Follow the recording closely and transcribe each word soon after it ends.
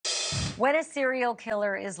When a serial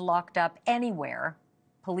killer is locked up anywhere,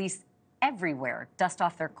 police everywhere dust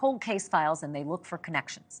off their cold case files and they look for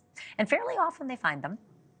connections. And fairly often they find them,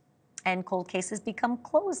 and cold cases become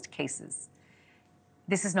closed cases.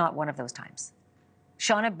 This is not one of those times.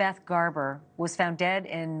 Shawna Beth Garber was found dead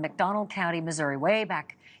in McDonald County, Missouri, way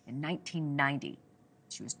back in 1990.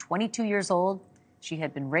 She was 22 years old. She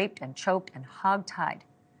had been raped and choked and hog-tied.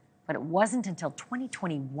 But it wasn't until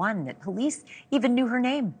 2021 that police even knew her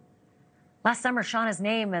name. Last summer, Shawna's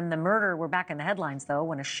name and the murder were back in the headlines, though,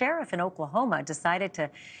 when a sheriff in Oklahoma decided to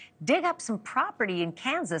dig up some property in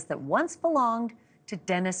Kansas that once belonged to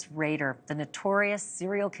Dennis Rader, the notorious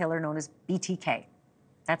serial killer known as BTK.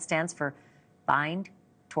 That stands for Bind,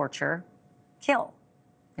 Torture, Kill.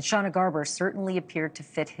 And Shawna Garber certainly appeared to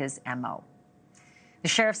fit his MO. The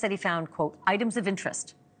sheriff said he found, quote, items of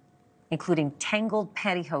interest, including tangled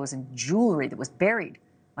pantyhose and jewelry that was buried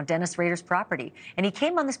on Dennis Rader's property. And he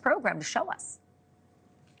came on this program to show us.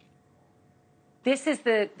 This is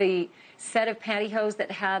the set of pantyhose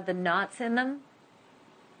that had the knots in them?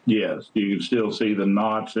 Yes, you can still see the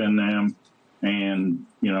knots in them and,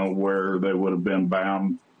 you know, where they would have been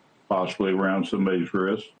bound, possibly around somebody's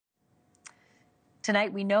wrist.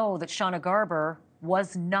 Tonight, we know that Shawna Garber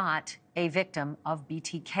was not a victim of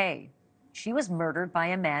BTK. She was murdered by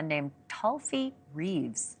a man named Talfey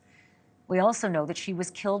Reeves. We also know that she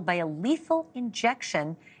was killed by a lethal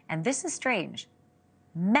injection, and this is strange,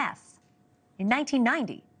 meth, in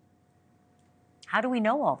 1990. How do we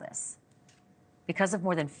know all this? Because of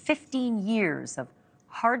more than 15 years of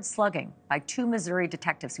hard slugging by two Missouri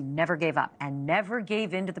detectives who never gave up and never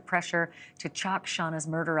gave in to the pressure to chalk Shawna's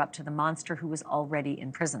murder up to the monster who was already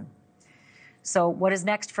in prison. So what is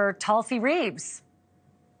next for Talfey Reeves?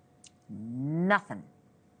 Nothing.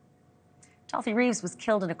 Talfey Reeves was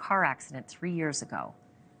killed in a car accident 3 years ago.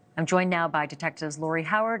 I'm joined now by detectives Lorie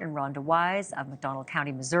Howard and Rhonda Wise of McDonald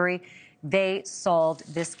County, Missouri. They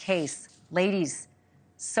solved this case. Ladies,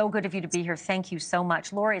 so good of you to be here. Thank you so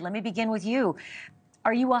much. Lorie, let me begin with you.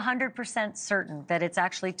 Are you 100% certain that it's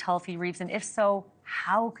actually Talfey Reeves? And if so,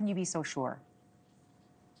 how can you be so sure?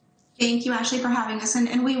 Thank you, Ashleigh, for having us.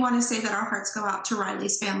 And we want to say that our hearts go out to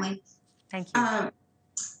Riley's family. Thank you.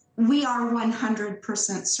 We are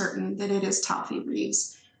 100% certain that it is Talfey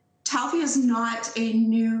Reeves. Talfey is not a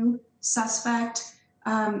new suspect.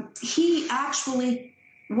 He actually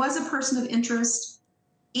was a person of interest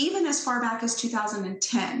even as far back as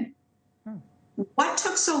 2010. What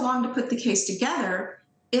took so long to put the case together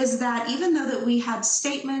is that even though that we had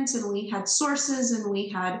statements and we had sources and we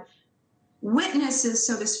had witnesses,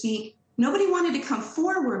 so to speak, nobody wanted to come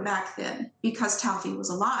forward back then because Talfey was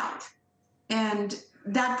alive. And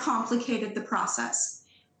that complicated the process.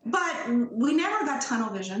 But we never got tunnel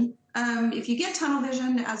vision. If you get tunnel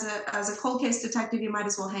vision as a cold case detective, you might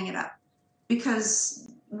as well hang it up.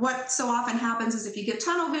 Because what so often happens is if you get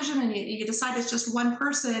tunnel vision and you decide it's just one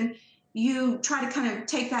person, you try to kind of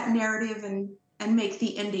take that narrative and make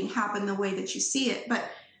the ending happen the way that you see it. But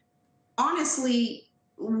honestly,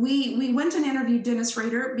 we went and interviewed Dennis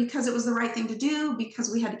Rader because it was the right thing to do,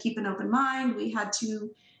 because we had to keep an open mind. We had to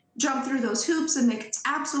jump through those hoops and make it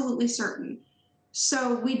absolutely certain.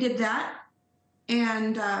 So we did that,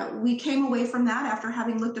 and we came away from that after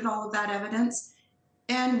having looked at all of that evidence,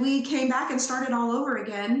 and we came back and started all over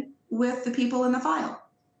again with the people in the file.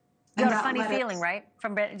 You had a funny feeling, right,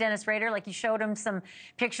 from Dennis Rader? Like you showed him some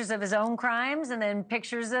pictures of his own crimes and then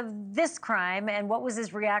pictures of this crime, and what was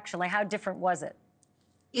his reaction? Like, how different was it?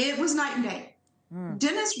 It was night and day.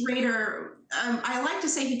 Dennis Rader, I like to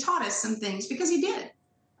say he taught us some things, because he did.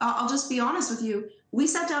 I'll just be honest with you. We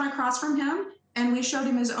sat down across from him and we showed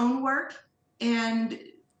him his own work, and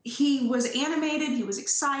he was animated, he was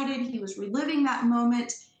excited, he was reliving that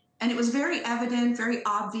moment, and it was very evident, very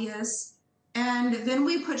obvious. And then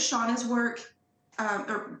we put Shawna's work,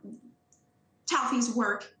 or Talfey's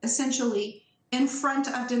work, essentially, in front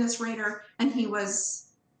of Dennis Rader, and he was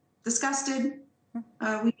disgusted.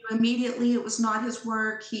 We knew immediately it was not his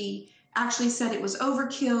work. He actually said it was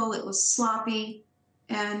overkill, it was sloppy.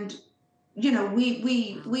 And, you know,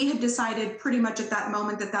 we had decided pretty much at that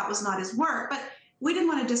moment that that was not his work, but we didn't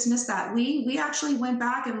want to dismiss that. We actually went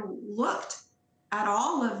back and looked at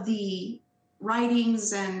all of the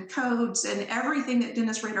writings and codes and everything that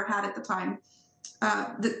Dennis Rader had at the time,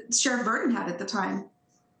 that Sheriff Burton had at the time.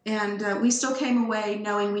 And we still came away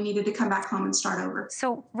knowing we needed to come back home and start over.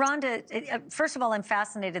 So, Rhonda, first of all, I'm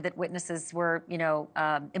fascinated that witnesses were, you know,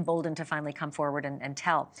 emboldened to finally come forward and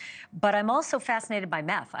tell. But I'm also fascinated by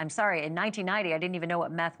meth. I'm sorry, in 1990, I didn't even know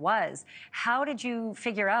what meth was. How did you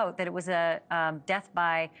figure out that it was a death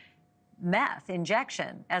by meth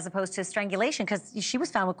injection as opposed to strangulation? Because she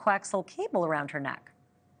was found with coaxial cable around her neck.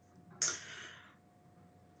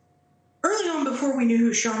 Early on, before we knew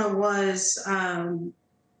who Shawna was,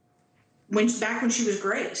 back when she was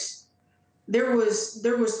Grace, there was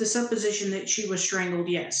the supposition that she was strangled.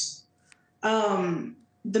 Yes.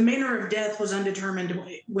 The manner of death was undetermined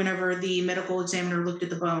whenever the medical examiner looked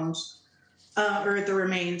at the bones or at the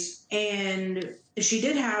remains, and she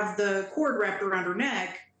did have the cord wrapped around her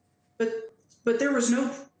neck, but there was no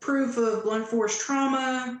proof of blunt force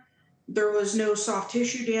trauma. There was no soft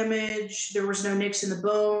tissue damage. There was no nicks in the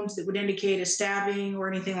bones that would indicate a stabbing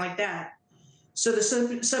or anything like that. So the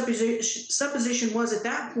supposition was at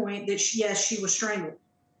that point that yes, she was strangled.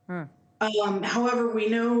 However, we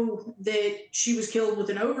know that she was killed with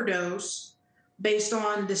an overdose based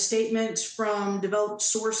on the statements from developed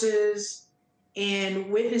sources and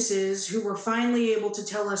witnesses who were finally able to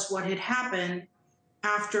tell us what had happened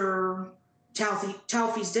after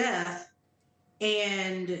Talfey's death,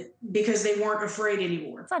 and because they weren't afraid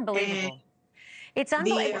anymore. It's unbelievable.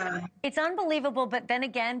 It's unbelievable, but then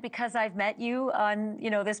again, because I've met you on,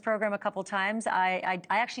 this program a couple times, I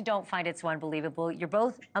actually don't find it so unbelievable. You're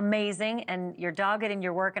both amazing, and you're dogged in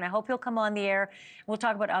your work, and I hope you'll come on the air. We'll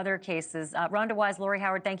talk about other cases. Rhonda Wise, Lorie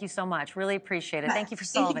Howard, thank you so much. Really appreciate it. Thank you for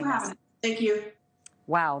solving this. Thank you.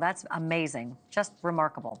 Wow, that's amazing. Just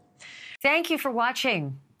remarkable. Thank you for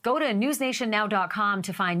watching. Go to newsnationnow.com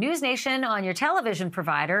to find NewsNation on your television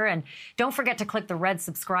provider. And don't forget to click the red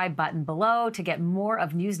subscribe button below to get more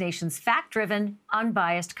of NewsNation's fact-driven,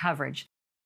 unbiased coverage.